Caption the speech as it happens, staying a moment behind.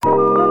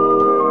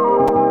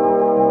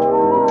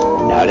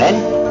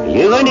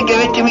going to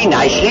give it to me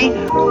nicely,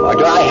 or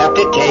do I have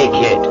to take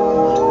it?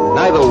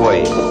 Neither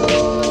way.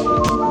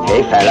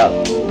 Hey,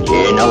 fellow, do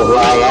you know who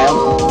I am?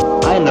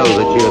 I know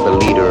that you're the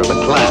leader of a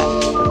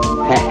clan.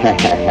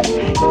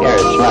 You're a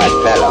smart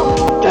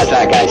fellow, just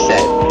like I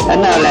said.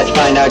 And now let's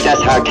find out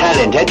just how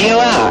talented you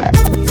are.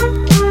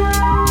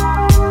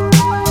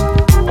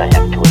 I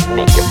have to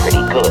admit you're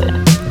pretty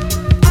good.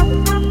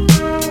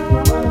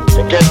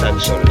 To get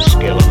that sort of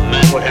skill, a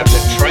man would have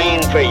to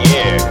train for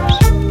years.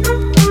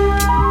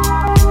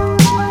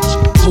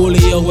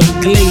 Julio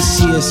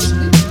Iglesias.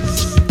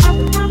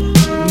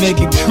 Make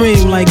it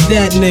cream like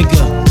that,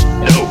 nigga.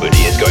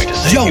 Nobody is going to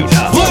save you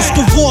now. First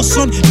of all,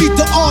 son, beat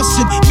the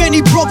arson.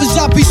 Many brothers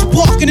I be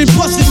sparking and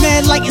busting,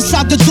 man, like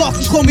inside the dark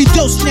and call me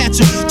dough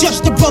snatcher.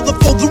 Just a brother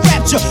for the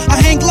rapture.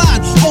 I hang line,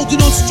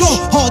 holding on strong,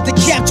 hard to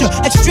capture.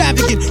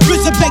 Extravagant,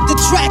 resurrect the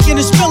track and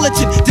it's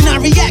militant. Then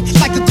I react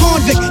like a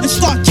convict and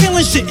start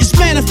killing shit. It's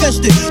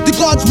manifested. The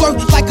guards work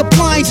like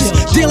appliances.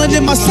 Dealing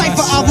in my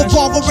cipher, I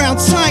revolve around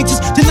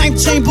scientists. The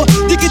ninth chamber,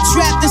 they get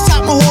trapped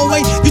inside my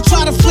hallway. You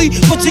try to flee,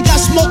 but you got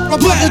smoke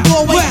right by the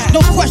doorway. No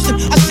question,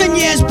 I send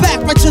your ass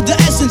back right to the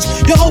essence.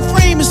 Your whole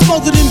frame is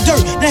smothered in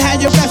dirt. Now how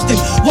you resting?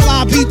 While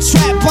I be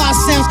trapped by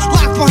sounds,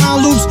 locked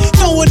behind loops,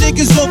 throwing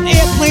niggas off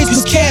airplanes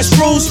cause cash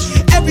rules.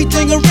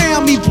 Everything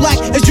around me black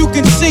as you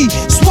can see.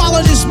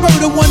 Swallow this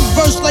murder one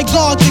verse like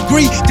God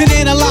degree. Then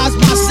analyze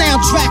my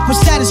soundtrack with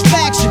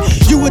satisfaction.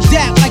 You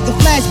adapt like a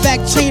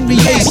flashback chain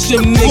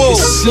reaction.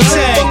 Niggas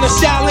from the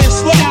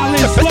silence,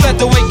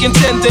 featherweight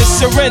contenders,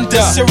 surrender.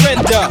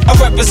 I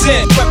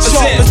represent,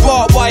 sharp as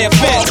barbed wire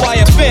fence.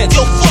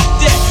 Yo, fuck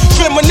that,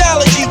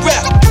 criminology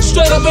rap.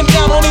 Straight up and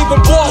down, don't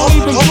even ball,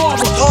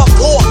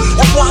 hardcore,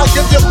 that's why I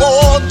give you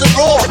more on the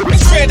raw.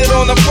 Stranded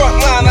on the front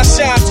line, I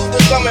shine through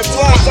the gum and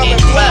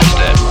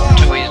Master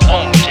to his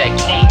own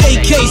technique.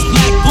 AK's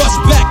black, bust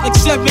back like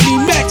 70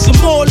 max.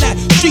 I'm all that.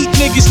 Street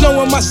niggas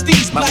knowing my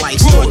steez. My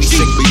life story,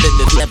 strictly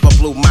business, never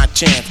blew my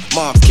chance.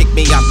 Moms kicked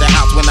me out the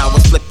house when I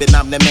was flipping,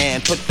 I'm the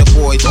man. Put the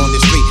boys on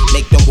the street,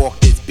 make them walk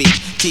this beat.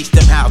 Teach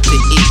them how to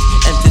eat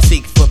and to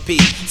seek for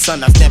peace.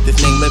 Son, I stamp this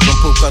name living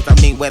proof cause I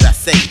mean what I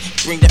say.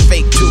 Bring the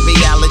fake to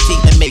reality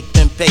and make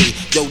them pay.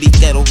 Yo, these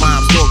ghetto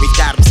rhyme stories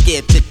got them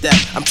scared to death.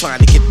 I'm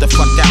trying to get the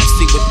fuck out,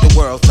 see what the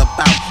world's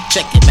about.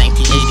 Check it,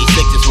 1986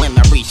 is when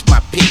I reach my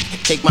peak.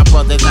 Take my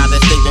brothers out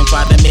of state and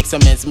try to mix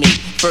them as me.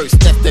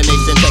 First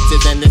destination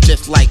Texas and it's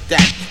just like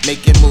that.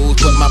 Making moves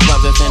with my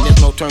brothers and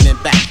there's no turning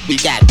back. We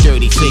got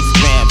 36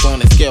 grams on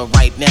the scale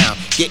right now.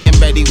 Getting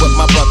ready with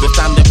my brothers,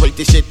 time to break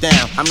this shit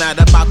down. I'm not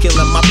about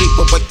killing my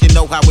people, but you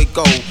know how it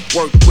go.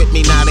 Work with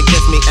me, not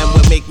against me, and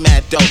we'll make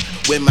mad dough.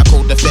 With my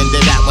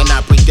co-defender that when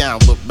I break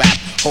down with rap.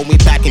 Hold me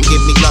back and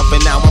give me love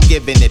and now I'm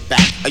giving it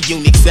back. A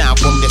unique sound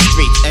from the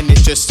streets and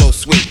it's just so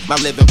sweet. My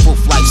living proof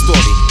life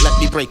story, let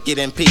me break it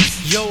in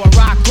peace. Yo, I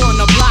rock on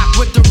the block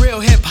with the real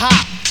hip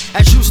hop.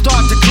 As you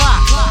start to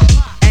clock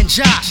and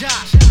jock.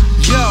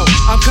 Yo,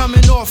 I'm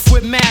coming off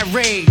with mad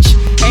rage.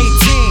 18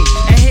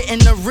 and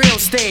hitting the real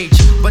stage.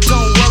 But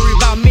don't worry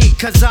about me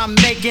cause I'm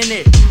making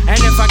it. And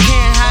if I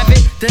can't have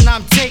it, then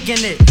I'm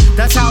taking it.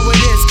 That's how it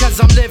is cause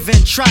I'm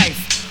living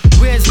trife.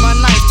 Where's my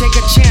knife? Take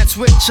a chance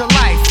with your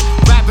life.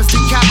 Rappers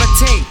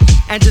decapitate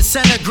and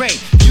disintegrate.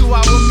 You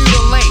I will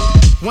mutilate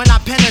when I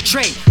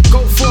penetrate. Go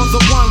for the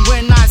one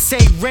when I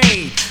say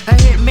raid. A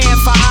hitman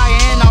for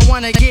hire and I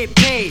wanna get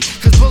paid.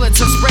 Cause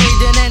bullets are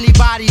sprayed and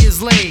anybody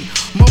is laid.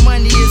 More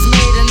money is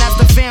made and that's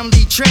the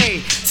family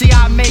trade. See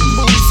I make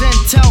moves and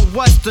tell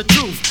what's the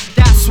truth.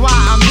 That's why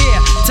I'm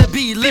here to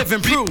be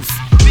living proof.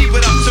 Leave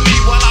it up to me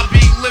while I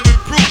be living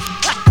proof.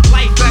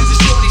 Life as a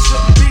shorty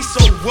shouldn't be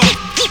so rough.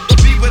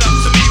 Leave it up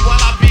to me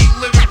while I be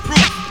living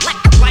proof.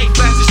 Life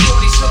as a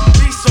shorty shouldn't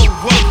be so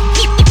rough.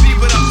 Leave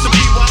it up to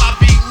me while I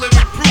be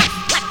living proof.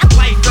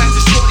 Life as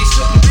a shorty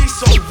shouldn't be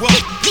so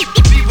rough.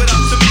 Leave it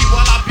up to me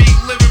while I be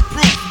living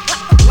proof.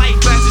 Life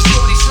as a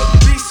shorty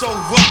shouldn't be so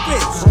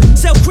rough.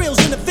 Sell grills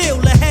in the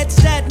field, the heads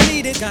that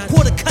need it.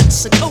 Quarter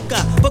cuts of coca,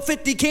 but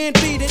 50 can't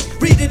beat it.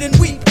 Read it and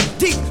weep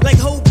deep like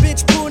whole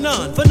bitch pulling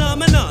on.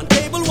 Phenomenon,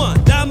 cable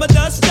one, dime a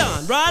dust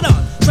on. Right on,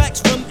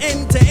 tracks from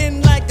end to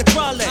end like a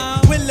trolley.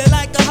 Willie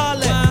like a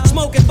Harley,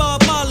 smoking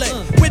Bob Marley.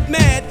 With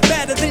mad,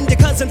 better than your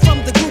cousin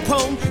from the group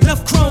home.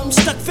 Left chrome,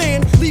 stuck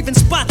fan, leaving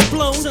spots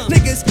blown.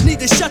 Niggas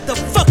need to shut the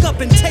fuck up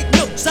and take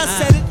notes. I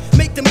said it,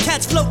 make them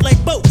cats float like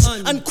boats.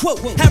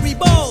 Unquote, Harry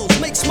Balls,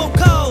 make smoke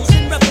calls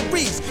and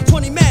referees.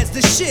 20 mads,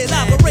 the shit,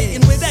 operating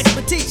with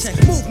expertise.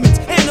 Movements,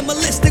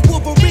 animalistic,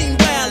 Wolverine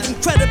wild.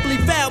 Incredibly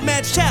foul,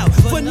 mad child,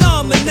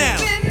 phenomenal.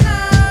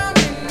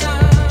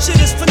 Shit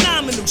is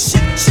phenomenal,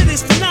 shit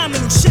is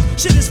phenomenal,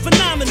 shit is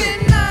phenomenal.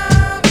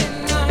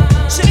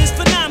 Shit is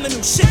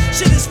phenomenal,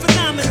 shit is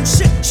phenomenal,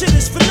 shit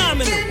is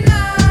phenomenal.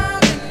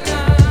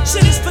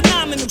 Shit is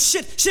phenomenal,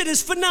 shit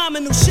is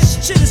phenomenal,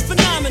 shit is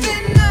phenomenal.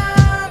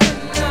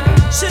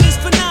 Shit is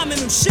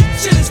phenomenal, shit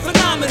is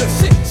phenomenal.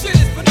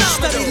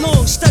 Study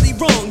long, study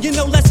wrong, you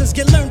know lessons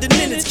get learned in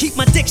minutes. Keep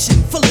my diction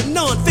full of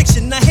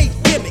non-fiction, I hate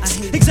gimmicks.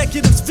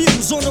 Executives'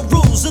 views on the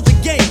rules of the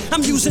game.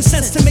 I'm using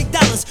sense to make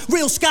dollars,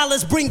 Real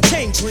scholars bring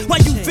change.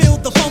 While you feel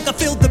the funk, I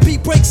feel the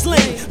beat breaks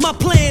lane. My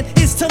plan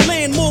is to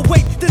land more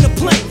weight than a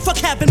plane. Fuck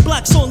having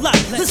blocks on lock.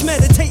 Let's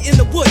meditate in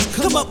the woods.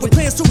 Come up with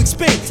plans to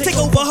expand. Take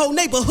over whole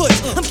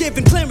neighborhoods. I'm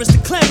giving clearance to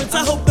Clarence.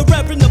 I hope the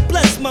Reverend will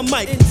bless my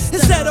mic.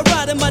 Instead of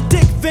riding my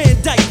dick Van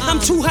Dyke, I'm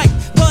too hype,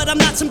 but I'm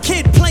not some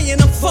kid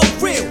playing. I'm for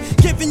real.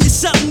 Giving you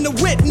something to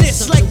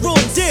witness like Ron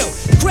Deal.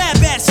 Grab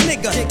ass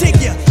nigga, dig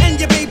ya, and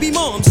your baby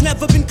mom's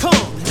never been calm.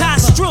 High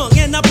strung,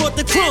 and I brought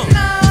the crumb.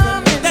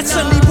 That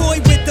sunny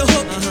boy with the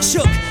hook,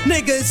 shook.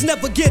 Niggas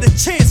never get a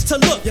chance to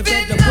look. Shit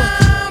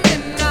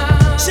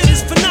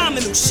is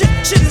phenomenal. Shit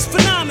is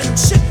phenomenal.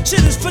 Shit is phenomenal.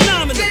 Shit is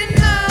phenomenal.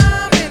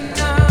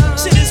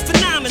 Shit is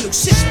phenomenal.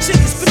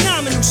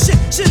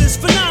 Shit is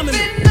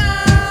phenomenal.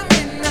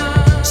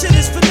 Shit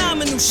is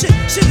phenomenal.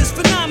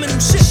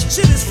 Shit is phenomenal. Shit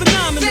is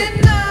phenomenal.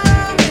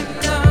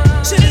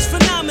 Shit is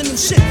phenomenal.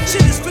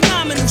 Shit is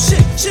phenomenal.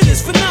 Shit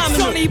is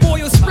phenomenal. Sonny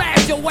boy will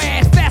splash your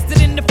ass faster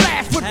than the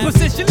flash. With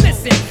position,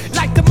 listen.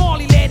 Like the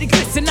Marley, let it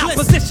glisten.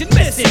 Opposition,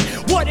 missing.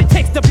 What it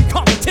takes to be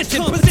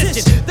competition.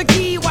 Position. The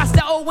key, watch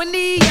the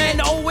O&E. And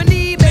the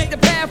O&E make the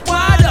path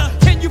wider.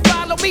 Can you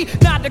follow me?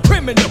 Not the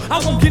criminal. I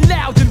won't get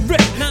loud and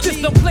rip.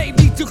 Just don't play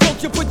me too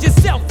close. You put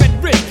yourself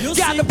at risk.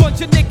 Got a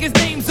bunch of niggas'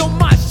 names on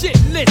my shit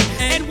list.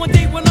 And one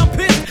day when I'm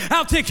pissed,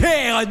 I'll take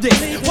care of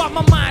this. While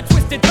my mind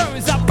twisted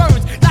turns, I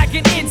burns like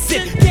an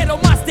insect. Get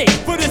on my stage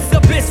for this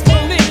abyss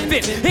won't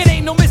fit. It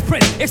ain't no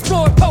misprint.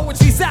 Explore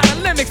poetry,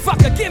 silent limits.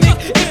 Fuck a gimmick.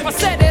 If I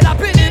said it, I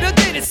been it or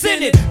did it.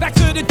 Send it back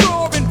to the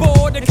drawing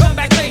board and come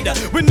back later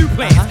with new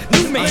plans,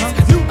 new mans,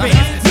 new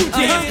bands, new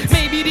jams.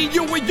 Maybe then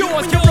you and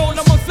yours can roll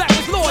them on flat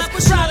with lords.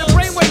 Ride the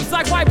brainwaves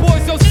like white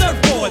boys on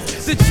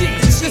surfboards. The G,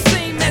 the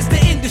same as the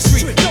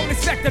industry. Don't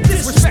expect the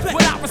disrespect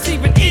without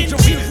receiving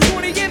injury.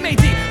 20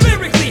 MAD,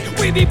 lyrically,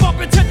 we be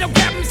bumping to the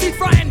rap MC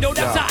Friendo.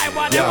 That's how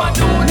I do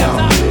it. That's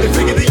how If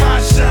figure the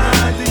I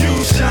shine, then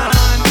you shine.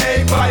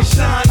 Everybody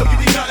shine. Don't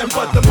get nothing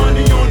but the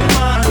money on the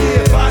mind.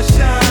 If I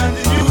shine,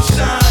 then you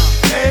shine.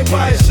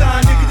 Everybody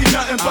shine. Nigga,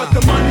 nothing but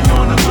the money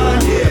on the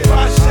mind. If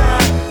I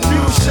shine, then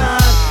you shine.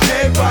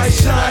 Everybody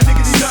shine.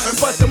 Nigga, nothing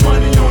but the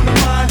money on the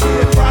mind.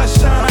 If I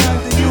shine,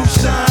 then you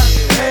shine.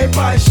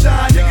 Everybody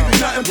shine. Nigga,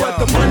 nothing but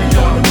the money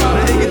on the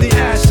mind. Nigga, the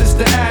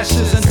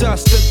ashes and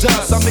dust to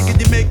dust. I'm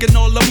making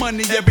all the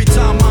money every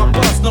time I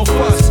bust. No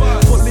fuss,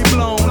 fully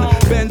blown,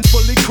 bend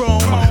fully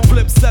chrome.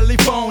 Flip celly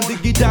phone,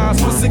 diggy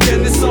dies once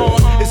again it's on.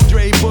 It's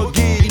Dre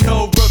Boogie,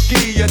 no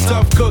rookie, a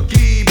tough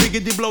cookie.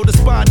 Biggity blow the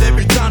spot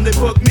every time they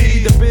book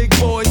me. The big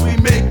boys, we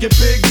making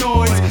big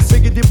noise.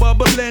 Biggity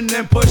bubbling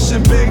and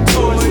pushing big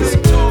toys.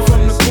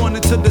 From the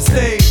corner to the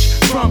stage,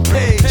 front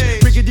page.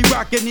 Biggity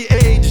rockin' the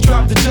age,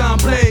 drop the John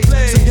Blaze.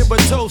 So give a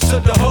toast to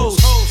the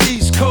host.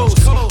 East Coast,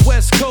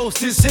 West Coast,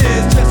 this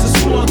here's just a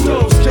small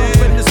dose. Jump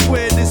in the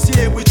square this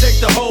year, we take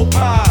the whole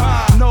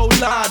pie. No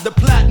lie, the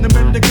platinum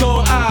and the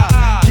gold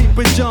eye. Keep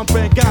it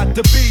jumping, got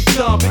the beat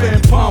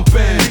thumping,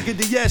 pumping.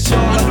 Nigga, yes, y'all,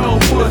 I know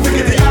one.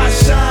 Nigga, I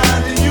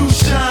shine, then you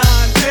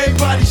shine.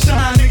 Everybody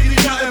shine,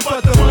 nigga, nothing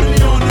but the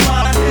money on the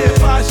mind.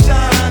 If I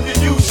shine, then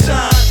you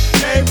shine.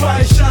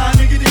 Everybody shine,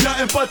 nigga,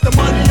 nothing but the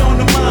money on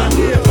the mind.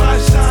 If I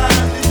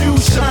shine, then you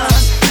shine.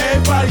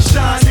 Everybody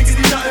shine, nigga,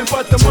 nothing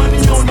but the money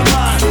on the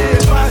mind.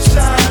 If I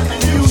shine,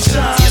 then you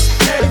shine.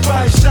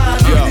 Everybody shine,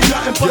 nigga,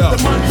 nothing but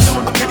the money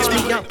on the mind.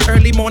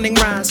 Early morning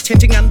rise,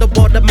 changing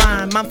underwater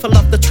mind, mindful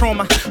of the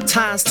trauma,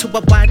 ties to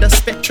a wider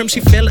spectrum.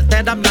 She feel it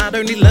that I'm not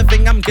only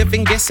living, I'm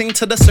giving, guessing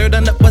to the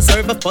certain it was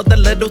over for the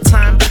little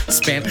time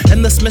spent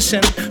in this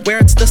mission, where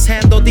it's this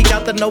hand or the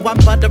other. No, I'm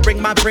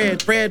buttering my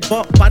bread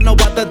bought by no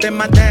other than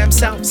my damn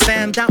self.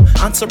 Stand out,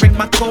 answering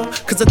my call,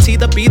 cause it's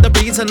either be the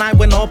reason I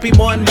win or be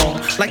more and more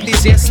like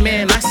these yes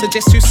men. I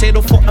suggest you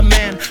settle for a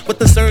man with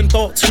his own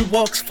thoughts who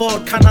walks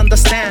forward, can't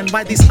understand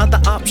why these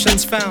other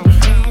options found.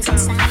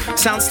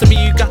 Sounds to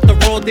me you got the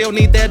raw deal,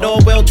 need that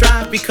all-wheel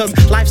drive, because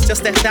life's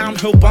just that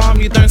downhill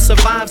bomb, you don't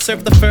survive.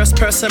 Serve the first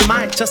person,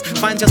 might just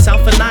find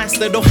yourself a nice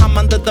little hum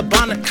under the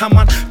bonnet. Come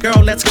on,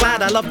 girl, let's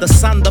glide. I love the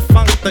sun, the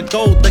funk, the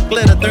gold, the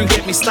glitter. Don't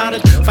get me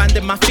started.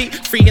 Finding my feet,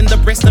 freeing the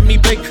rest of me.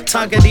 Big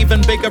target,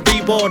 even bigger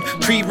reward.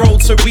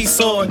 Pre-rolled, so we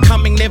soar.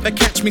 Coming, never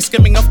catch me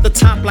skimming off the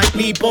top like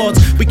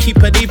kneeboards. We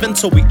keep it even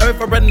till we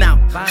over and out.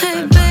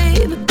 Hey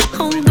babe,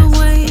 hold the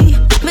way,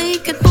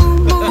 make it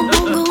boom, boom,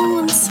 boom, go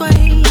and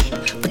sway.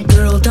 But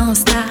girl, don't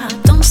stop,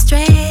 don't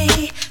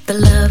stray. The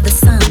love, the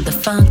sun, the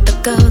funk, the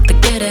gold, to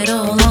get it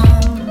all on.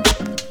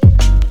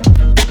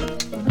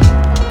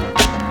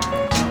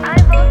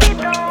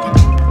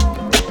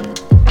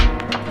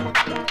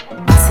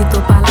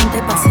 Pasito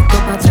pa'lante, pasito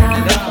pa'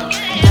 atrás.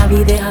 La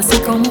vida es así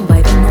como un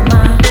baile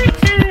nomás.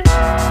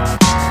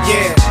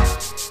 Yeah.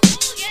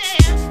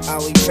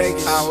 Ali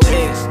Vegas.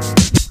 Ali.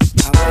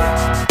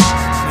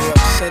 New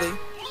York City.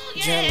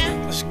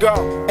 Gentlemen, let's go.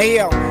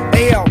 Ayo,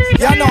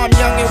 y'all know I'm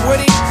young and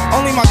witty.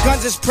 Only my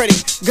guns is pretty.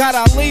 Got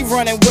Ali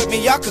running with me,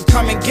 y'all could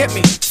come and get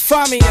me.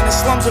 Find me in the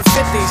slums of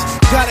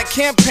 50s. Got a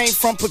campaign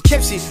from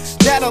Poughkeepsie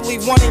that'll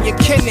leave one in your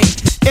kidney.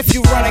 If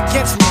you run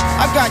against me,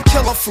 I got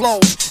killer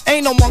flows.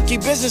 Ain't no monkey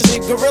business, the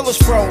gorillas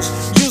froze.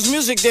 Use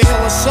music to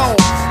heal a soul.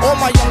 All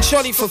my young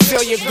shorty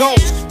fulfill your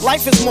goals.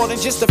 Life is more than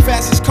just the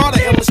fastest car, the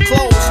illest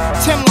clothes.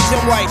 Timberlands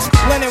and whites,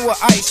 blending with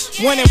ice,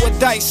 winning with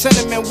dice.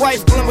 Cinnamon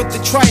wife, blend with the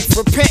tripe.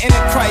 Repenting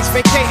in Christ,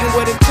 vacating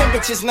where the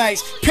temperature's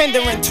nice.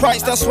 Pendering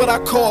twice, that's what I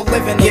call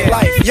living a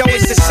life. Yo,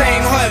 it's the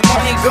same hood,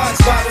 money, guns,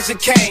 bottles, and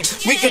cane.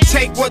 We could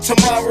take what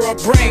tomorrow will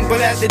bring,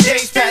 but as the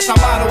days pass, our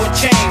motto will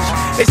change.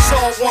 It's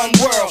all one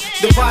world,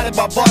 divided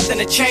by bars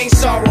and a chain,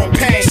 sorrow and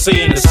pain.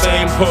 Seeing the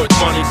same hood,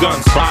 money,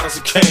 guns, bottles,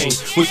 and cane.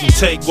 We can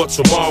take what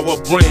tomorrow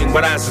will bring,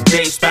 but as the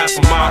days pass,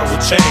 our motto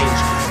will change.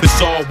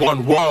 It's all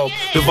one world,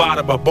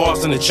 divided by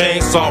bars and a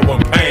chain, sorrow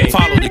and pain.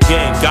 Follow the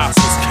game,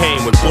 gospels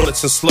came with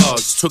bullets and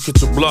slugs. Took it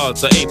to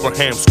bloods of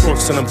Abraham's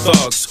crooks and them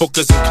thugs.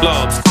 Hookers and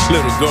clubs,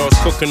 little girls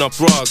cooking up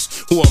rugs.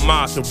 Who am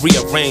I to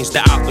rearrange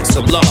the outlooks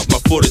of love? My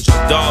footage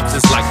on dubs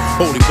is like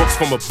holy books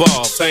from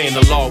above. Saying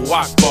the law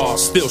Akbar,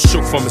 still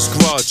shook from his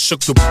grudge. Shook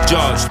to be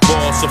judged,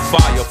 balls of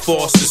fire,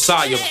 force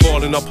desire.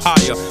 Falling up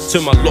higher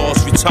till my laws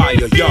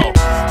retire. Yo,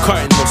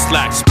 cutting no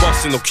slacks,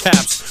 busting no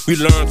caps. We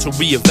learn to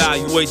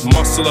reevaluate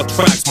muscle or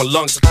tracks. My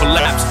lungs are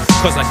collapsed,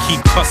 cause I keep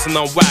cussing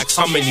on wax.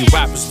 How many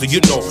rappers do you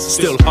know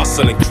still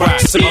hustling crack?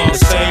 Seeing the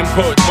same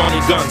hood,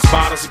 money, guns,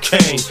 bottles, and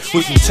cane.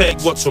 We can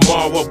take what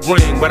tomorrow will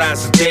bring, but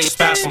as the days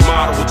pass, the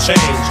model will change.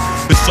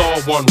 It's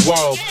all one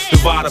world,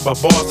 divided by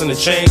bars and a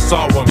chain,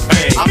 sorrow and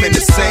pain. I'm in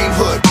the same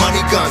hood, money,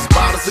 guns,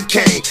 bottles, and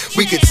cane.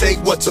 We can take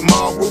what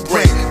tomorrow will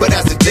bring, but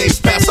as the days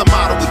pass, our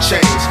model will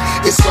change.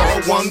 It's all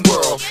one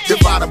world,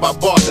 divided by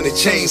bars and a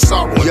chain,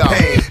 sorrow and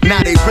pain.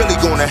 Now they really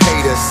gonna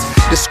hate us.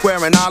 The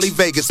Square in Ollie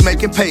Vegas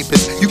making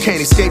papers. You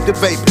can't escape the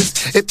vapors.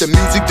 If the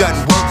music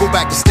doesn't work, go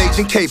back to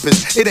staging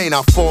capers. It ain't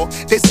our fault.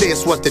 They say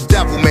it's what the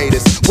devil made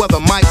us. Whether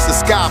mics or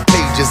sky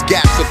pages,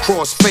 gaps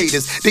across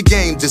faders. The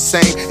game's the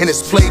same and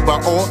it's played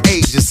by all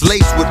ages.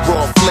 Laced with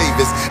raw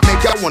flavors.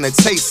 Make y'all wanna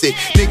taste it.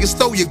 Niggas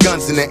throw your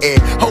guns in the air.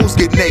 Hoes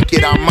get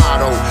naked, our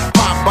motto.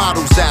 Pop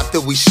bottles after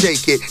we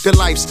shake it. The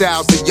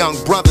lifestyles of young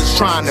brothers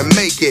trying to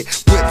make it.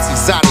 Whips,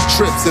 exotic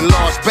trips, and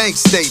large bank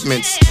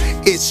statements.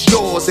 It's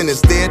yours and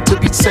it's there to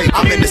be taken.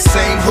 I'm in the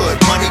same hood,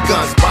 money,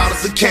 guns,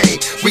 bottles of cane.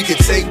 We can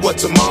take what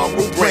tomorrow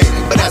will bring,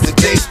 but as the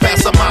days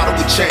pass, our model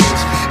will change.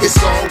 It's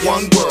all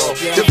one world,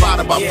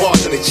 divided by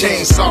bars and a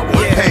chain, sorrow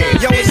and pain.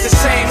 Yo, it's the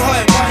same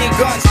hood, money,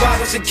 guns,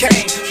 bottles, and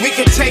cane. We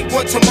can take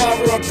what tomorrow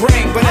will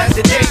bring, but as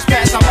the days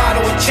pass, our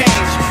model will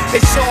change.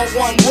 It's all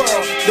one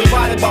world,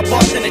 divided by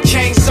bars and a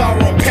chain, sorrow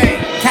and pain.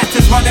 Cats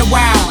is running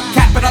wild,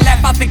 capital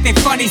F, I think they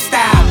funny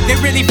style. They're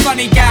really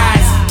funny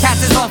guys.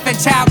 Cats is off and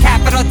chow,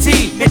 capital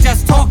T, they're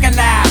just talking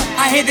loud.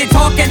 I hear they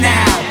talking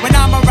now. When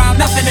I'm around,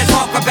 nothing to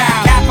talk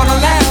about. Capital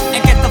F,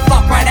 and get the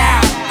fuck right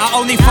out. I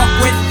only fuck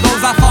with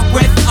those I fuck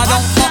with. I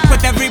don't fuck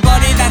with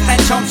everybody that's that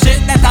Trump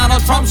shit, that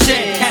Donald Trump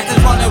shit. Cats is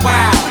running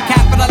wild,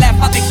 capital F,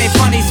 I think they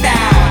funny style.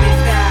 I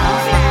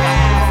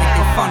think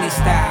they funny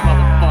style.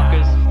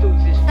 Motherfuckers,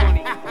 dudes is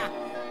funny.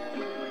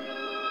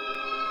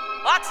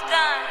 What's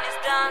done is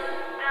done.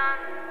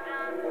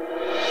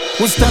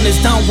 What's done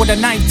is done with a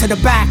knife to the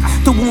back.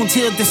 The wounds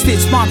healed, the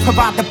stitch mark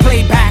provide the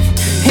playback.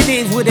 It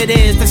is what it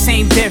is, the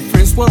same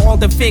difference. With all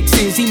the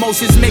fixings,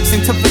 emotions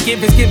mixing. To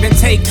forgive is give and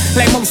take,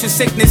 like motion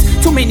sickness.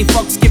 Too many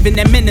fucks giving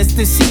their minutes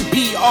to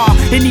CPR.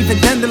 And even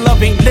then the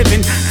love ain't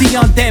living. The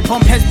undead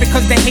bump heads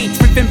because they hate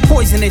driven.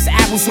 Poisonous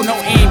arrows with no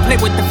aim. Play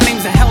with the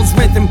flames of hell's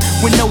rhythm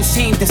with no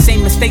shame. The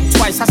same mistake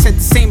twice, I said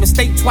the same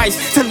mistake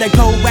twice. To let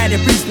go at a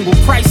reasonable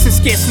price. It's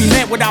scarcely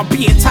met without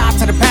being tied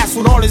to the past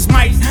with all his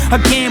might. A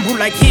gamble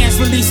like hands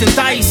releasing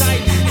dice.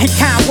 And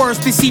kind words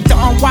deceive the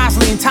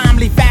unwisely in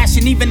timely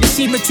fashion. Even the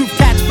semen truth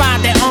catch fire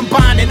that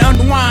unbind and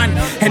unwind.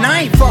 And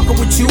I ain't fucking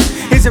with you.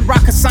 Is it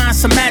rocket science?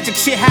 Some magic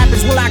shit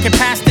happens. Will I get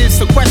past this?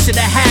 A question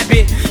of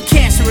habit.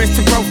 Cancerous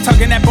to growth,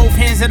 tugging at both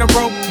hands of the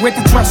rope. With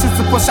the dressers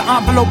to push the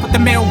envelope, but the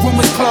mail room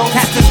is closed.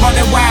 Cats is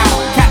running wild.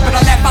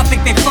 Capital F, I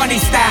think they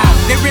funny style.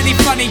 They're really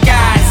funny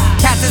guys.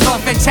 Cats is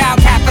off and chow.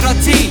 Capital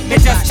T,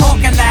 they're just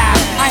talking loud.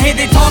 I hear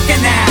they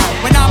talking now.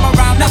 When I'm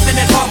around, nothing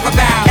to talk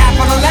about.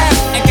 Capital F,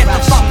 and get the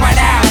fuck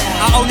right out.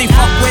 I only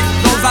fuck with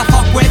those I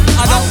fuck with.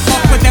 I don't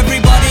fuck with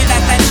everybody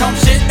that's that Trump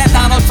shit, that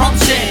Donald Trump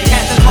shit.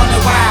 Cats is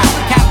running wild.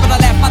 Capital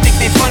F, I think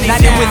they funny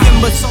style. Not in with them,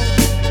 but so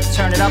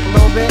turn it up a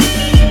little bit.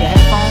 Your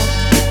headphones.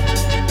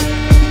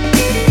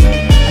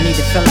 I need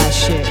to feel that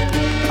shit.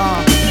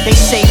 They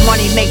say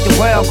money make the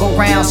world go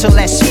round, so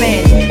let's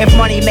spin. If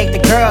money make the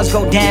girls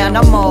go down,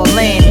 I'm all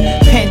in.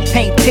 Pen,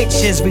 paint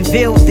pictures,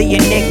 reveal the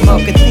enigma.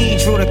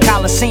 Cathedral to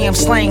Coliseum,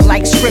 slang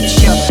like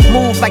scripture.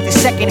 Move like the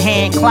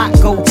second-hand clock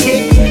go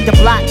tick. The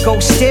block go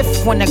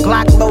stiff when the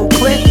Glock low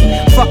clip.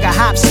 Fuck a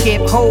hop,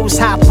 skip, hoes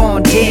hop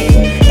on dick.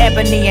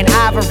 Ebony and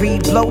ivory,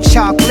 blow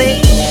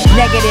chocolate.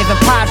 Negative and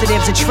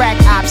positives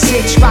attract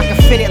opposites. Rock a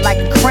fitted like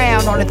a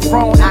crown on the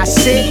throne I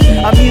sit.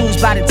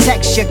 Amused by the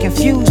texture,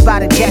 confused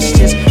by the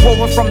gestures.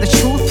 Woven from the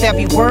truth,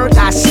 every word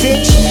I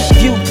stitch.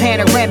 View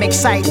panoramic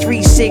site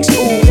 36. Ooh,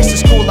 it's the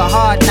school of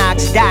hard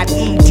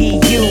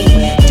knocks.edu.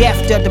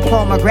 Deaf to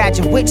diploma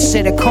graduates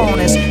to the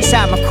corners.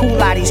 Side my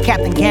cool out, he's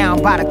captain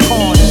gown by the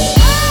corners.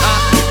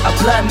 A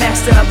blood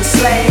master of the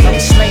slave. I'm a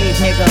slave,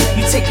 nigga.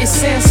 You take your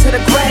sins to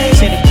the grave.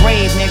 To the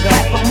grave, nigga.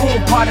 Half a moon,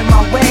 part of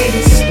my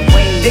ways.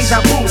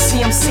 Deja vu,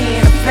 see I'm seeing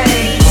a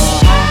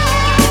phase.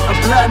 A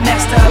blood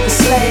master of the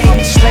slave. I'm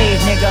a slave,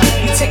 nigga.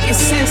 You take your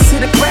sins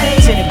to the grave.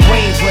 To the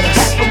grave with us.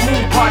 Half a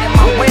moon, part of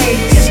my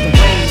ways.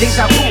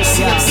 Deja vu,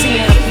 see I'm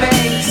seeing a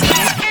phase.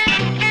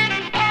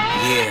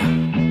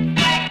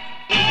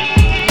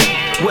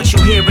 What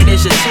you hearing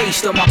is a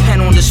taste of my pen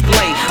on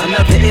display.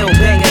 Another ill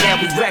banger that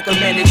we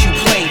recommend that you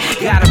play.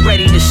 Got it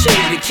ready to say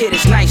the kid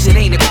is nice, it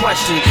ain't a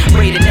question.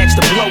 Rated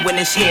next to blow in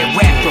this here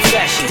rap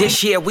profession.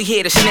 This year we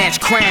here to snatch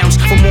crowns.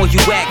 For more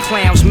you act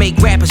clowns, make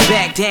rappers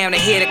back down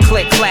and hear the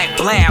click, clack,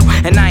 blow.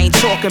 And I ain't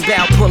talking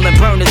about pulling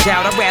burners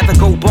out. I'd rather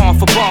go bar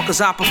for bar, cause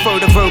I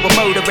prefer the verbal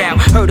murder out.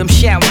 Heard them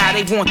shout how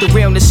they want the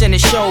realness in the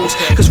shows.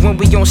 Cause when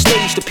we on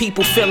stage, the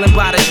people feeling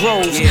by the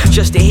droves.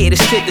 Just to hear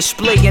this kid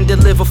display and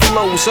deliver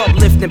flows,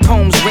 uplifting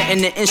poems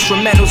written in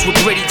instrumentals with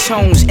gritty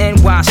tones.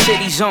 NY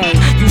City Zone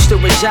used to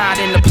reside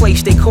in the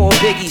place they call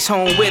Biggie's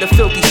home, where the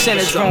filthy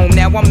sinners roam.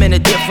 Now I'm in a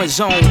different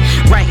zone,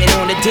 writing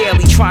on the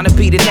daily, trying to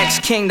be the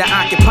next king to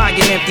occupy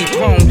an empty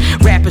throne.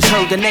 Rappers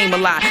heard the name a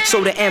lot,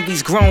 so the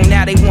envy's grown.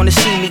 Now they wanna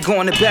see me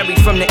going to bury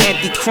from the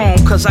empty chrome,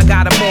 cause I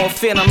got them all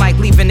feeling like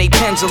leaving they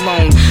pens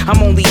alone.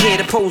 I'm only here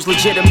to pose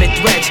legitimate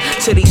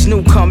threats to these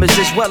newcomers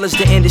as well as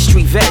the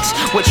industry vets.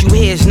 What you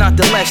hear is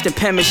nothing less than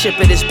penmanship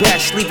at its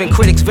best, leaving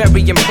critics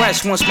very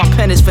impressed once my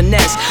pen is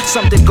finesse.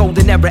 Something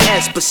golden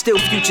era-esque, but still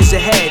futures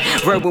ahead.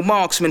 Verbal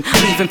marksman,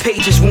 leaving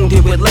pages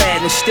wounded with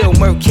lead, and still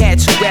murk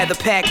cats who rather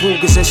pack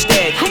Rugers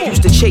instead.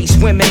 Used to chase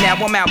women, now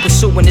I'm out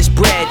pursuing this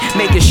bread,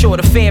 making sure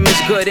the family's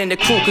good and the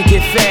crew can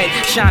get fed.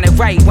 Shining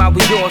right while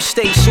we all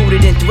stay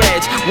suited in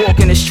threads,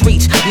 walking the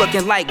streets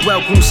looking like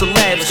well-groomed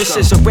celebs. This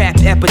is a rap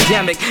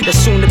epidemic that's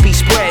soon to be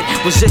spread,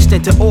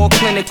 resistant to all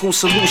clinical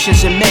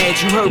solutions and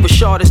meds. You heard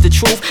Rashad is the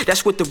truth,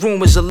 that's what the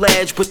rumors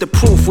allege, but the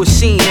proof was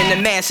seen in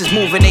the masses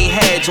moving their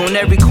heads on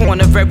every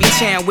corner of every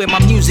town where my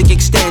music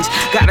extends.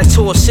 Gotta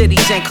tour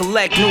cities and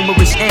collect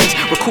numerous ends,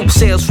 recoup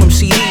sales from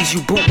CDs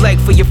you bootleg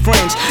for your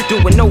friends,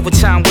 doing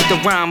overtime with the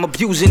rhyme,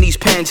 abusing these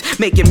pens,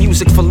 making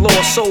music for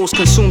lost souls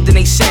consumed in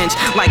they sins,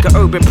 like an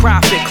urban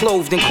prophet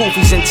clothed in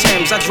kufis and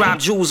Timbs. I drop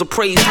jewels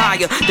appraised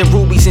higher than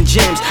rubies and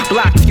gems,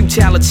 block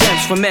futile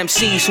attempts from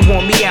MCs who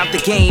want me out the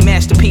game.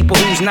 Ask the people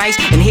who's nice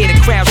and hear the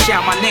crowd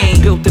shout my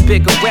name. Built a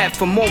bigger rap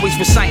from always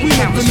reciting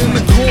countless. We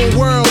living in the cold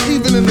world,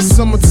 even in the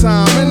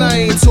summertime, and I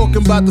ain't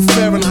talking about the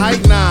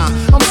Fahrenheit, nah.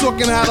 I'm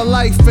talking how the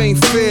life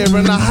ain't fair,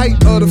 and the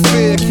height of the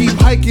fear keep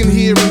hiking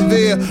here and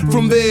there,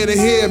 from there to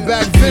here.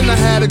 Back then I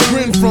had a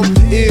grin from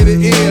ear to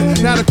ear.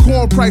 Now the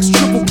corn price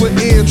triple per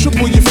ear,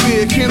 triple your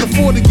fear. Can't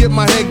afford to get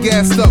my head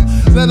gassed up,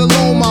 let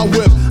alone my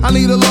whip. I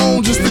need a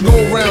loan just to go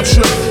round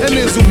trip. And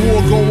there's a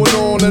war going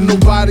on and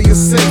nobody is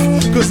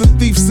safe, cause the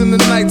thieves in the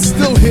night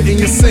still hitting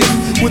your safe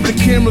with the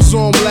cameras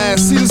on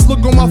blast. See this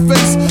look on my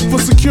face, for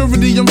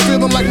security I'm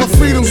feeling like my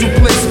freedom's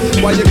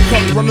replaced. While your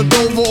cup running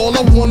over, all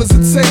I want is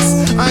a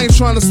taste. I ain't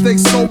trying to stay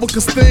sober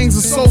cause things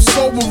are so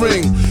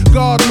sobering.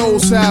 God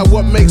knows how,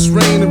 what makes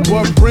rain and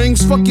what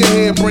brings. Fuck your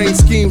harebrained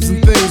schemes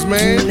and things,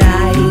 man.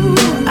 Tonight,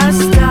 a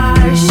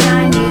star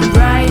shining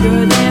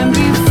brighter than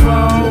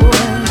before.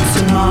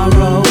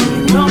 Tomorrow,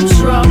 no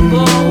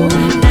trouble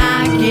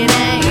knocking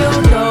at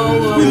your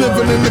door. We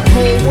living in the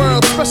cold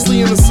world,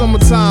 especially in the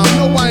summertime.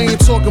 No, I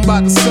ain't talking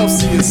about the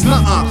Celsius,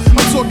 nuh-uh.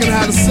 I'm talking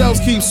how the cells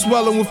keep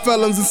swelling with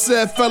felons and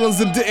said felons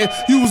that didn't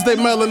use their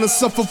melon and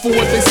suffer for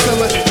what they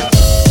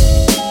sellin'.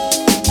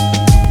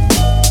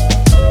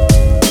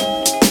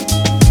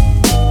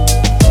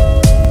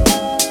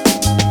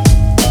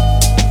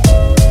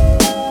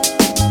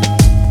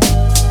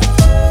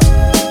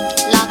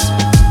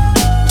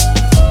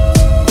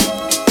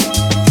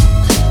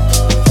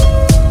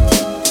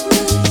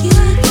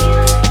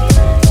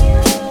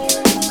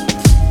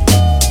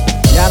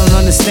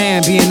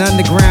 Being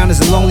underground is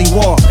a lonely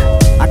walk.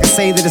 I can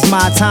say that it's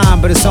my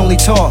time, but it's only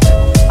talk.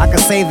 I can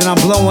say that I'm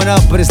blowing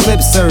up, but it's lip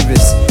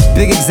service.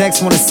 Big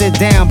execs wanna sit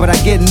down, but I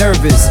get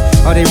nervous.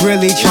 Are they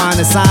really trying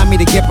to sign me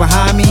to get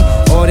behind me?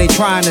 Or are they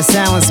trying to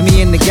silence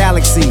me in the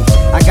galaxy?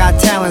 I got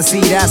talent,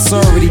 see, that's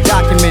already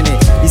documented.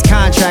 These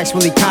contracts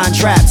really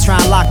contracts,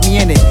 trying to lock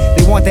me in it.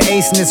 They want the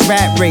ace in this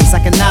rat race,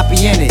 I cannot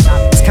be in it.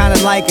 It's kinda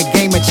like a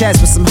game of chess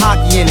with some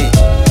hockey in it.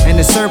 And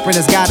the serpent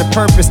has got a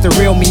purpose to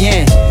reel me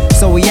in.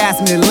 So he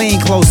asked me to lean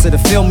closer to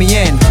fill me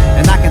in.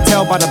 And I can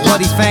tell by the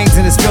bloody fangs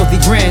and his filthy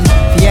grin,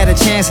 if he had a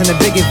chance in a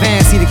big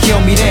advance, he'd have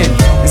killed me then.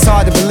 It's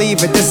hard to believe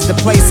that this is the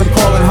place I'm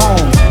calling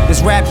home.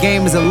 This rap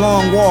game is a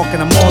long walk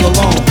and I'm all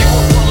alone.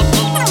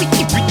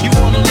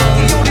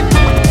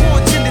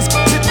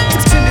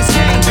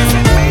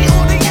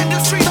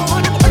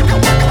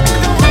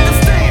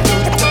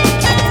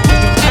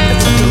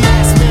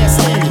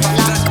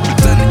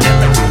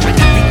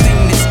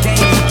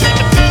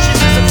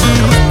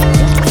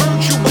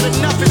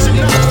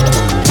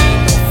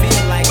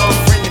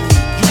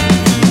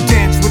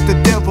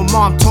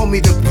 Mom told me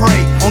to pray.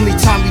 Only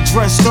time we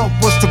dressed up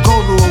was to go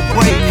to a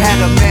wake. Had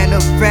a man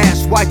of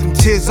fast, wiping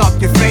tears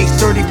off your face.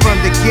 Dirty from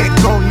the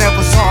get-go,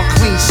 never saw a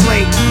clean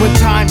slate. When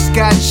times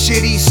got shitty,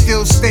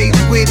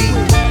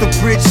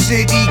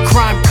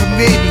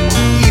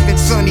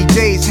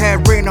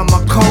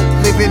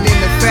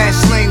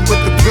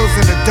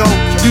 dough.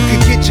 You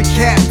could get your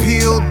cat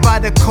peeled by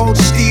the cold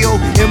steel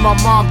in my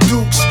mom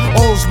Duke's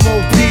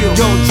Oldsmobile.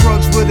 Yo,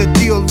 drugs with a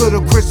deal,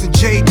 little Chris and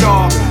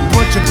J-Dog.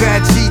 Bunch of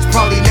bad seeds,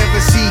 probably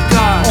never see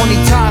God.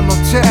 Only time will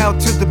tell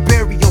to the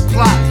burial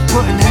plot.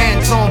 Putting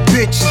hands on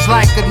bitches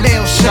like a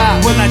nail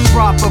shot. When I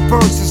drop a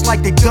verse, it's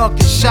like they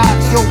ducking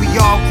shots. Yo, we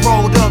all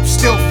growed up,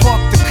 still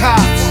fuck the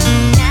cops.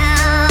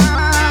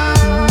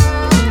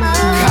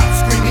 Cops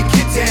screaming,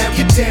 get down,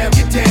 get down,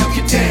 get down,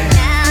 get down.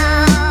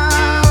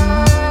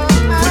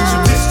 Put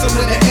your pistol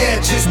in the air,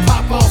 just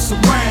pop off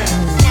some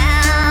rounds.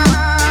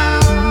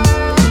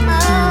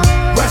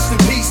 Rest in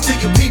peace to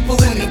your people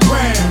in the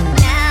ground.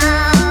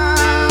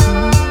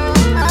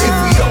 If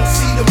we don't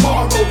see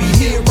tomorrow, we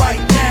here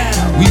right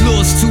now. We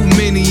lost too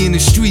many in the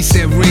streets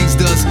that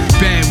raised us.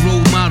 Bad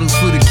role models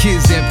for the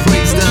kids that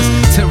praised us.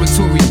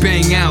 Territory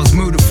bang outs,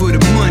 murder for the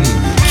money.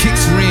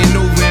 Kicks ran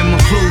over and my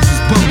clothes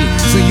was bummy.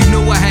 So you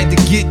know I had to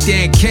get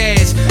that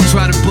cash.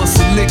 Try to bust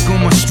a lick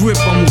on my strip,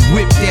 I'ma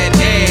whip that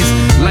ass.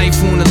 Life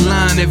on the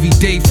line every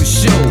day for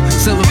show.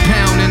 Sell a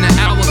pound in an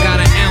hour, got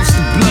an ounce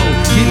to blow.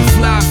 Getting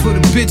fly for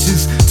the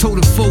bitches,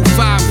 told her 4-5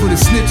 for the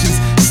snitches.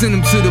 Send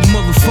them to the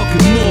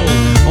motherfucking mall.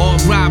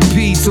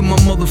 R.I.P. to my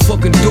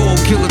motherfucking dog.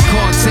 Killer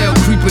cartel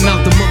creeping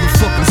out the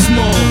motherfucking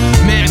small.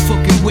 Mad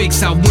fucking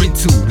wakes I went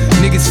to.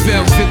 Niggas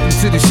fell victim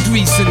to the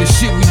streets and the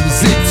shit we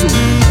was into.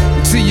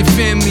 To your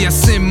family I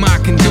send my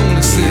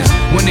condolences.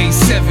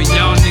 187,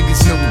 y'all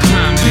niggas know what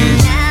crime it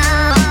is.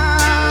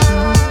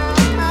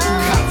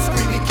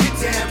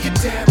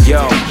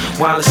 Yo,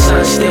 while the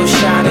sun's still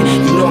shining,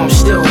 you know I'm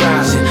still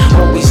rising.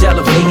 Always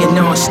elevating,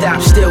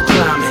 non-stop, still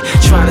climbing.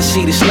 Trying to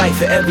see this life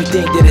for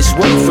everything that it's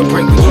worth and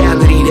bring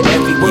reality to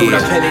every word I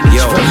pen in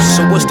each verse.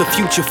 So what's the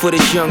future for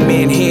this young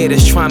man here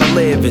that's trying to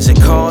live? Is it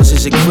cars,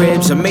 is it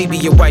cribs, or maybe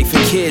your wife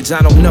and kids?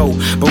 I don't know,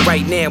 but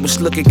right now it's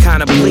looking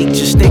kinda bleak.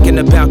 Just thinking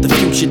about the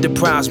future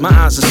deprives my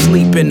eyes of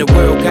sleep. And the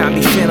world got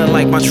me feeling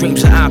like my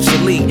dreams are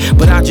obsolete.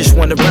 But I just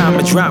wanna rhyme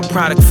and drop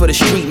product for the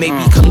street.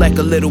 Maybe collect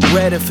a little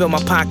bread and fill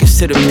my pockets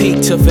to the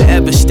peak. To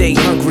forever stay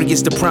hungry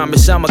is the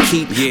promise I'ma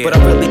keep. But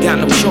I really got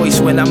no choice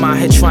when I'm out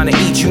here trying to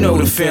eat. You know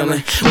the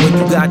feeling when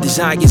you got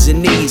desires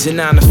and needs, and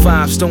 9 to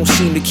 5s don't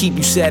seem to keep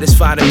you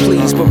satisfied and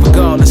pleased. But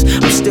regardless,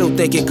 I'm still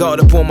thanking God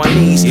up on my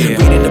knees,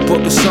 reading the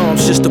book of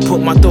Psalms just to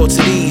put my thoughts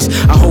at ease.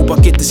 I hope I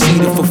get to see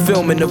the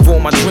fulfillment of all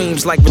my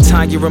dreams, like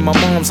retiring my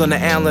mom's on the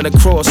island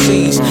across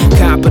seas.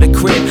 Cop of the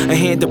crib, a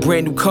hand of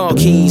brand new car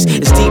keys.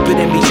 It's deeper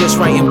than me just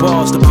writing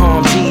bars to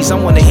Palm G's. I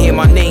wanna hear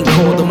my name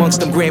called amongst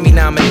them Grammy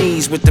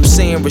nominees, with them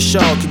saying,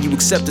 Rashad, can you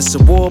accept this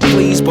award,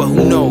 please? But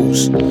who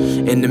knows?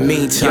 In the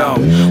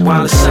meantime, yo,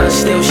 while the sun's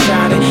still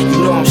shining,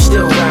 you know I'm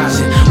still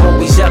rising.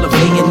 Always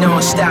elevating,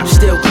 non-stop,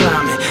 still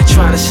climbing.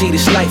 Trying to see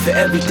this life for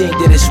everything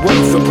that it's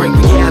worth and bring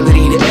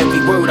reality to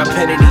every word I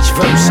pen in each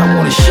verse. I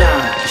wanna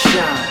shine,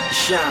 shine,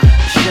 shine,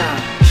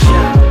 shine,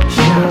 shine,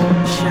 shine,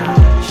 shine.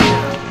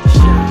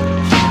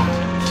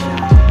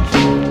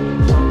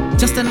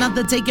 Just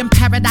another day in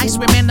paradise,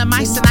 we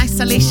minimize in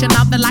isolation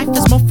of the life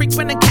is more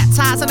frequent than cat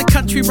ties on a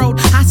country road.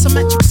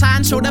 Isometric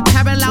signs show the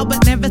parallel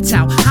but never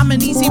tell. I'm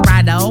an easy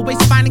rider, always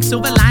finding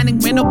silver lining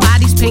when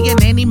nobody's paying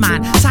any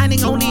mind.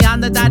 Signing only on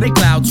the dotted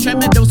clouds,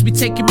 tremors be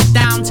taking me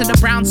down to the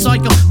brown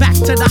soil. Back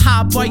to the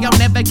hard boy, I'll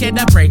never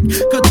get a break.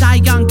 Could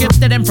die young,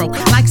 gifted and broke,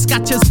 like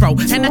Scotch's bro.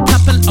 And a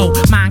couple,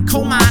 mine,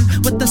 coal mine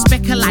with the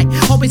speck of light.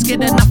 Always get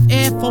enough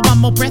air for one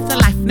more breath of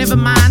life. Never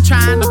mind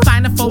trying to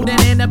find a folding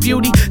in a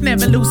beauty.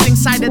 Never losing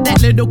sight of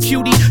that little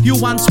cutie you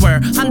once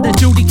were. Under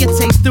duty, get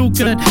taste through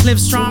good. Live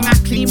strong, I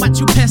clean what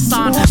you piss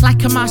on.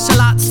 Like a martial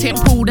arts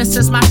temple, this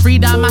is my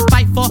freedom I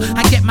fight for.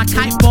 I get my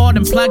kiteboard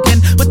and plug in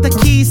with the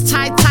keys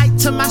tied tight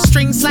to my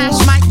string /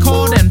 mic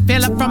cord and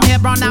feel it from here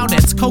on out.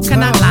 It's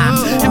coconut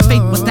lime and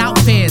faith without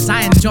fears.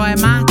 I enjoy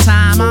my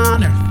time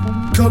on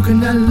earth.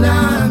 Coconut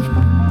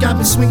lime got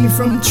me swinging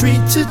from tree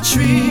to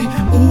tree.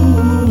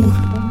 Ooh,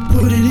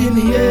 put it in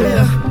the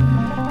air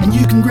and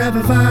you can grab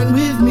a vine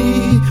with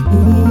me.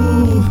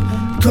 Ooh,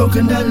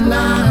 coconut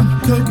lime,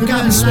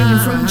 got me swinging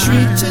from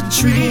tree to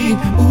tree.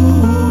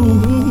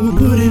 Ooh,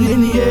 put it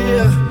in the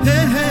air,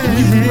 and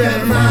you can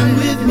grab a vine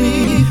with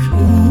me.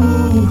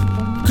 Ooh,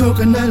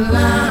 coconut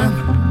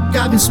lime,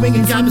 got me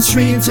swinging from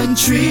tree to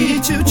tree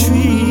to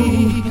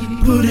tree.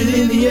 Put it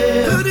in the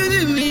air, and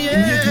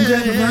you can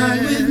grab a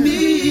vine with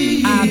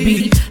me. I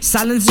be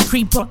silence a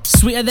creeper,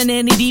 sweeter than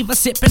any diva.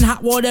 Sipping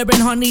hot water and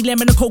honey,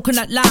 lemon and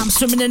coconut lime.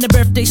 Swimming in a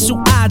birthday suit,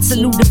 I'd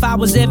salute if I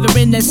was ever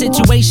in that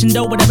situation.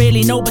 Though what I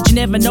really know, but you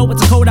never know,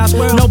 it's a cold house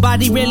world.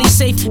 Nobody really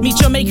safe, meet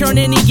your maker on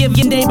any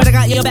given day. But I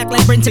got your back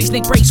like Brent takes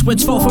Nick brace.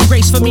 Words fall from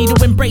grace for me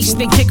to embrace.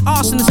 Think kick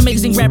arse in this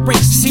amazing rap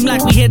race. Seem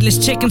like we headless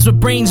chickens with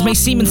brains. May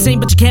seem insane,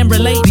 but you can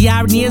relate. The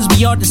irony is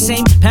we are the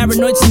same.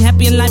 Paranoids and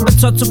happy in life, but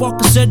taught to walk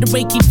a certain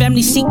way. Keep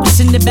family secrets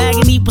in the bag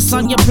and eat what's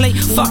on your plate.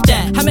 Fuck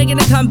that, I'm making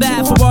a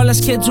comeback for all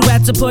us kids who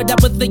had to put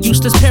up with the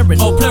useless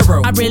parent. Oh,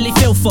 plural, I really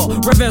feel for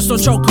reversal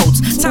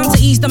chokeholds. Time to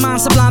ease the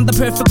mind sublime, the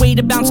perfect way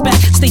to bounce back.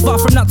 Stay far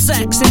from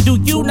nutsacks and do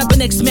you, not the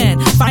next man.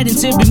 Fighting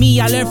to be me,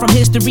 I learned from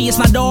history. It's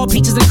not all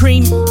peaches and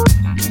cream.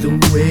 the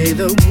way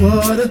the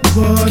water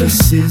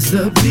kisses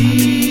the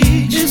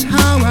beach is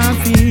how I'm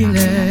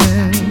feeling.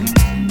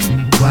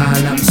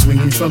 While I'm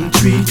swinging from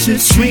tree to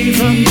tree,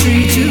 the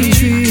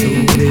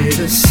way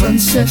the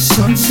sunset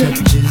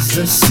touches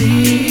the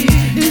sea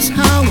is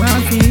how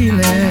I'm feeling.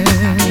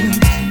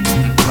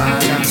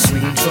 While I'm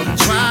swinging from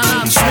tree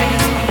to tree.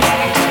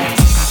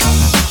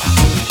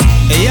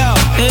 Hey yo,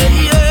 hey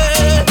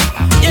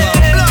yeah,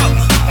 blow.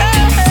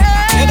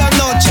 You don't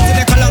know, check the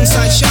deck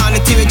alongside Sean, the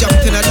TV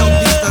jumped in a dope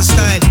business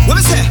style. What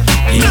me say?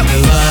 Boy,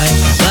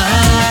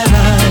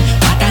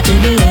 what a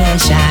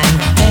tribulation.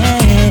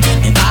 Hey,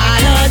 and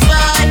ballad,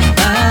 boy,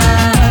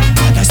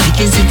 what a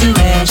sticky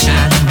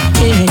situation.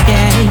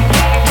 Yeah.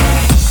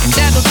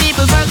 Devil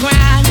people for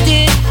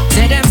granted,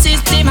 say them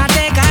system I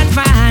take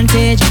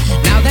advantage.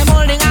 Now them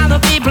holding other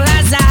people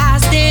as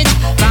hostage.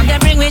 From them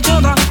bring me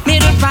to the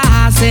middle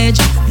passage.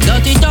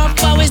 Dirty tough,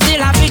 but we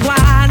still have big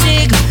one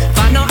dig.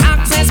 For no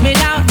access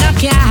without no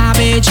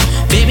cabbage.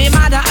 Baby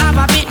mother have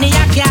a pitney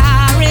a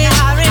carriage,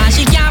 and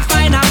she can't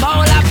find a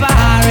bowl of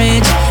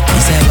porridge. He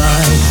say,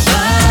 boy,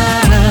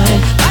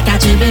 what a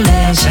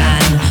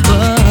tribulation.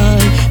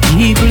 Boy,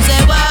 people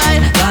say, boy,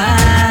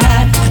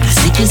 what a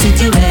sticky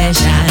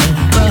situation.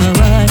 Boy,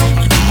 what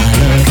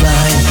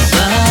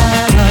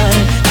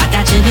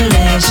a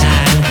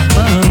tribulation.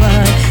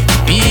 Boy,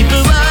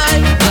 people,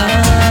 boy,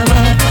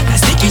 a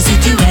sticky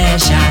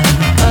situation.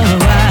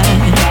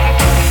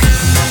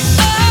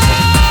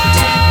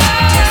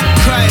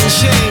 Crying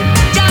shame.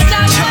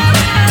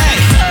 Hey,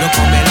 look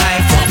how my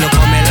life up, look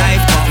how my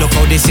life up. Look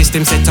how the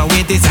system set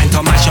away designed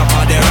to mash up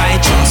all the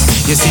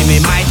righteous. You see me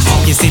mic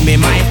up, you see me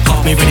mic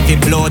up. Me ready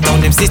to blow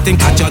down them system,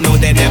 cause you know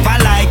they never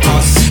like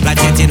us. Like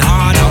getting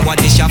harder,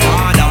 what is your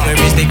father? Where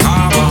is the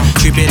karma?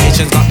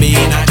 Tribulations got me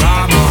in a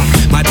drama.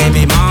 My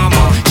baby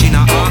mama, she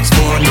not ask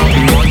for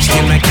nothing much.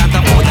 Till me can't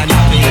afford a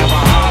nothing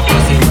ever half.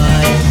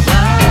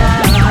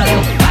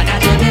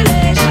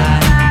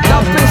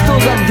 Love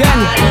pistols again.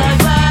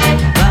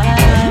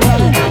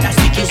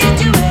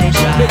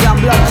 Big and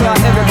blood clot,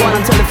 everyone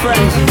and tell the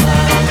friends.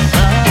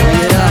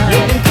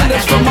 Living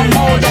killers from a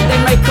mold that they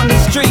make on the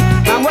street.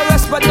 And we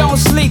rest but don't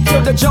sleep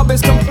till the job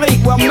is complete.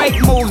 We'll make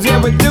moves, yeah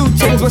we do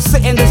things, we'll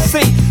sit in the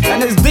seat.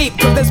 And it's deep,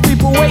 cause there's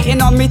people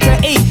waiting on me to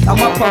eat. I'm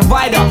a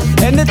provider,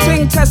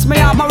 anything test me,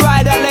 I'm a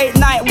rider. Late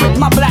night with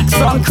my black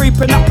sun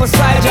creeping up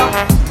beside ya.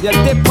 You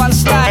dip and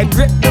slide,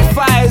 grip the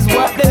thighs,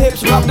 work the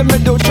hips, rub the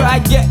middle, try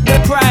get the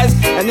prize.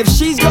 And if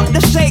she's got the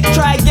shake,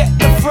 try get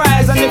the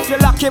fries. And if you're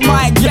lucky,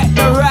 might get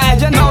the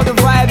ride. You know the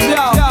vibes,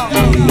 yo.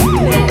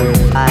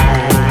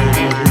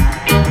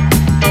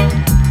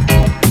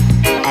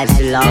 As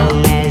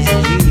long as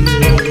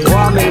you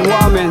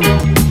woman,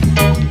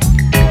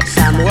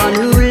 someone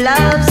who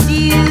loves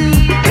you.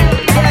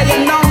 Yeah,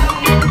 you know,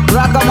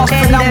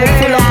 ragamuffin and we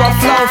fill up a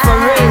flow for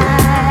real.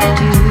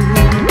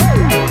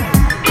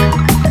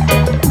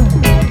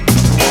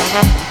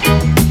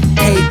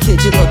 Hey kid,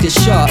 you looking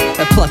sharp.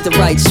 I pluck the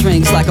right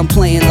strings like I'm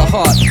playing the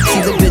harp.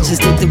 See the bitches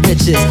think the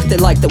richest, they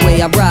like the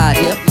way I ride.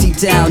 Deep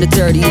down, the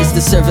dirty is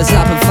the service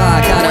I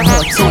provide. Got a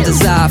hooked on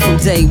desire from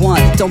day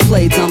one. Don't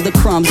play dumb, the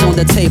crumbs on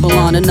the table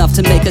aren't enough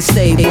to make a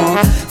stay long.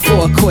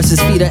 4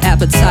 courses feed her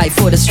appetite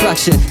for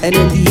destruction. And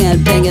in the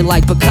end, banging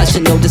like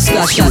percussion, no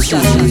discussion.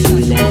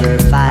 You never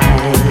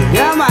find.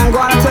 Yeah man, go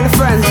on and tell the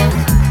friends.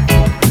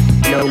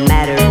 No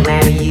matter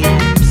where you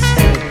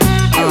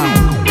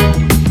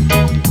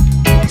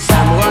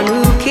someone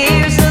who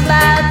cares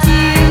about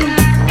you.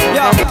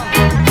 Yo.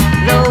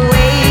 The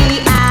way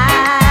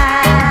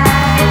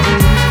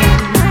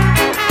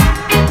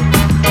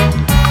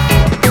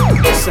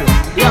Listen,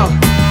 yo,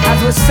 as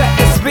we set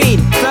the speed,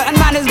 certain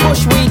man is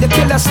bushweed, the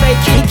killer stay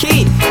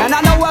key. And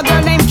I know a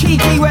girl named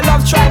Kiki will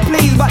love try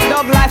please, but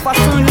dog life I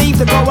soon leave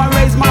to go and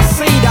raise my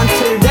seed.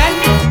 Until then,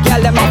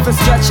 girl them up for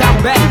stretch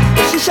and bend.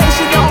 If she says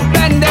she don't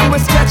bend, then we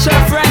stretch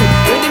her friend.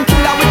 Rhythm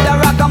killer with the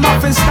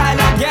ragamuffin style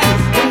again.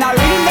 Then I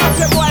really love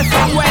the boy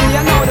from when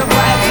you know the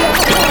vibes.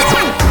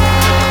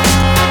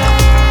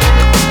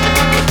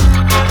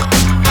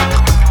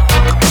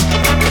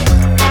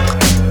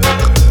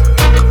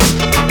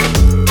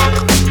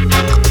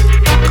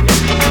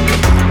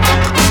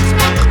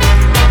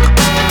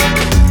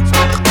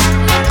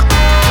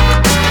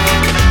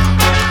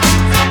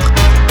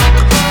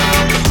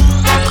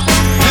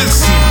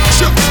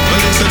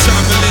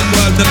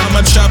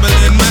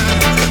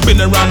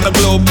 Been around the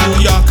globe,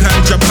 New York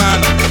and Japan.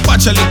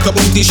 Watch a little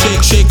booty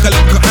shake, shake a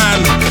little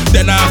hand.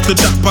 Then I have to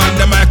drop on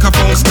the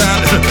microphone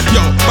stand.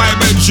 Yo, my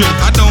bedroom,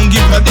 I don't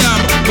give a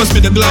damn. Must be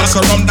the glass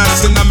of rum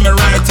that's in my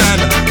right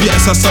hand.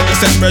 Yes, I saw me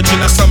set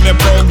virgin, I saw me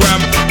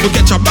program. We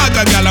catch a bag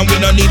of gal and we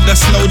don't need the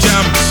slow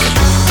jam.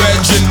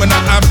 Virgin when I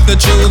have to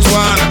choose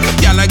one.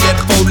 Gal I get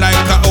pulled like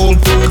an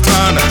old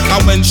futon.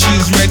 And when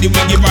she's ready,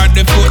 we give her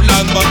the foot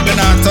long. But when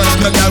I touch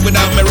my gal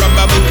without me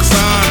rubber boots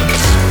on.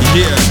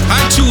 Yeah, I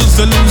choose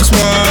the loose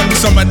one.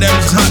 Some of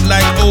them's hot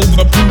like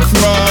overproof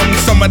rum.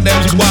 Some of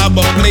them's wild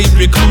but play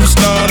recluse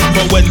none.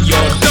 But when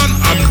you're done,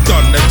 I'm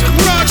done. Let's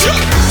Roger.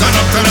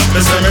 Turn up,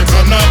 me say me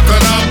turn up,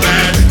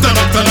 man. Turn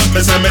up,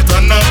 me say me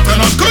turn up. Come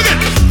again.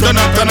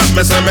 turn up,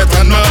 me say me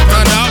turn up,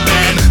 man.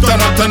 Turn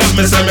up,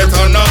 me say me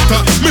turn up.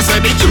 Me say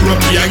the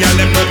European gal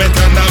them know me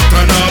turn up.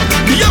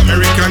 The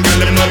American gal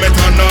them know me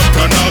turn up.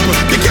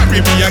 The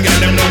Caribbean gal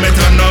them know me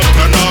turn up.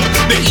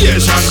 The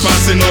Asian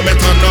passing know me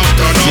turn up.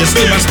 You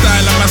see my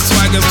style and my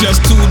swag is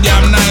just too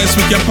damn nice.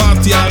 We can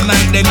party all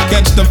night, then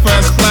catch the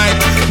first flight.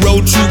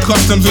 Road through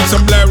customs with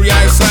some blurry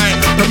eyesight.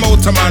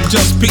 Promoter man,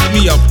 just pick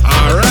me up,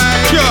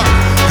 alright? Yeah.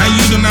 And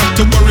you don't have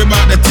to worry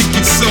about the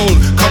ticket sold.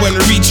 Cause when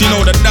we reach, you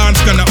know the dance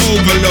gonna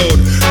overload.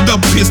 The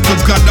pistols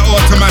got the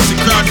automatic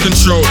crowd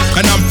control.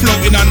 And I'm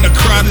floating on the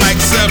crowd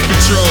like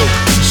self-patrol.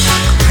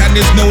 And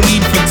there's no need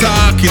for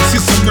talking.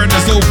 See some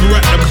brothers over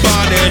at the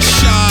bar, they're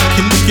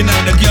shocking. Looking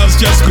at the girls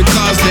just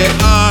because they're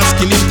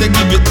asking. If they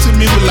give it to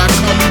me, will I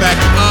come back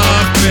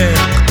often?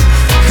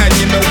 And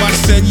you know I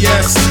said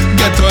yes.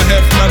 Get to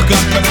heaven, I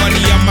got the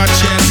money on my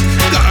chest.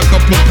 Got a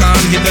couple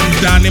pounds hidden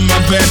down in my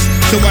vest.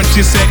 So when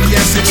she said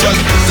yes, it was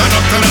turn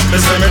up,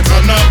 me say me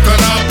turn up,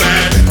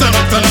 man. Turn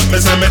up, me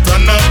say me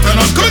turn up.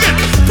 Come again.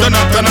 Turn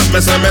up, me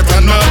say me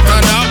turn up,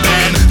 man.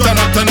 Turn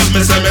up,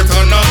 me say me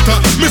turn up.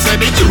 Me say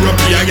the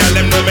European gal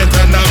them know me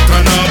turn up.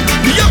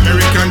 The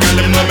American gal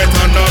them know me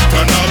turn up.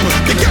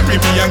 The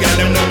Caribbean gal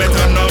them know me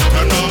turn up.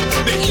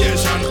 The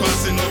Asian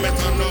passing know me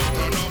turn up.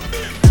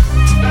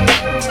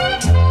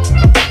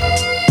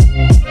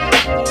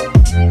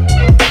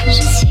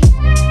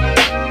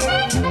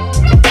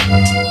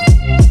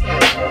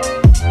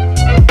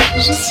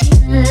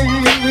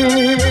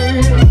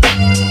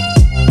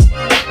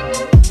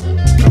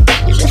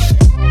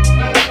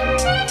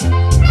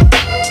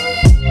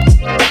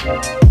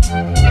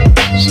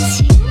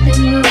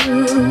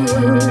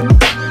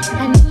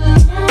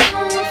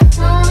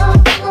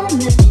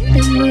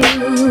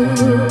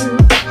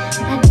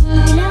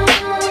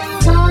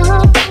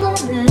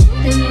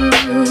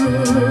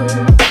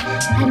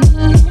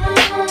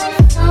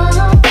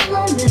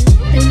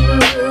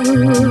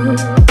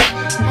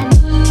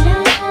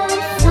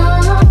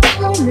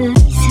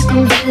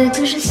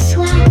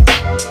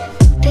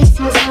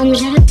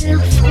 J'ai le cœur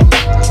froid,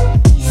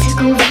 c'est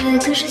qu'on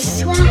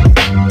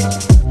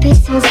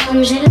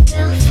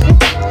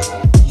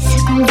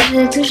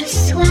veut que je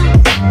sois.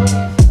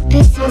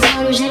 Paix sans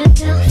âme, j'ai le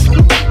cœur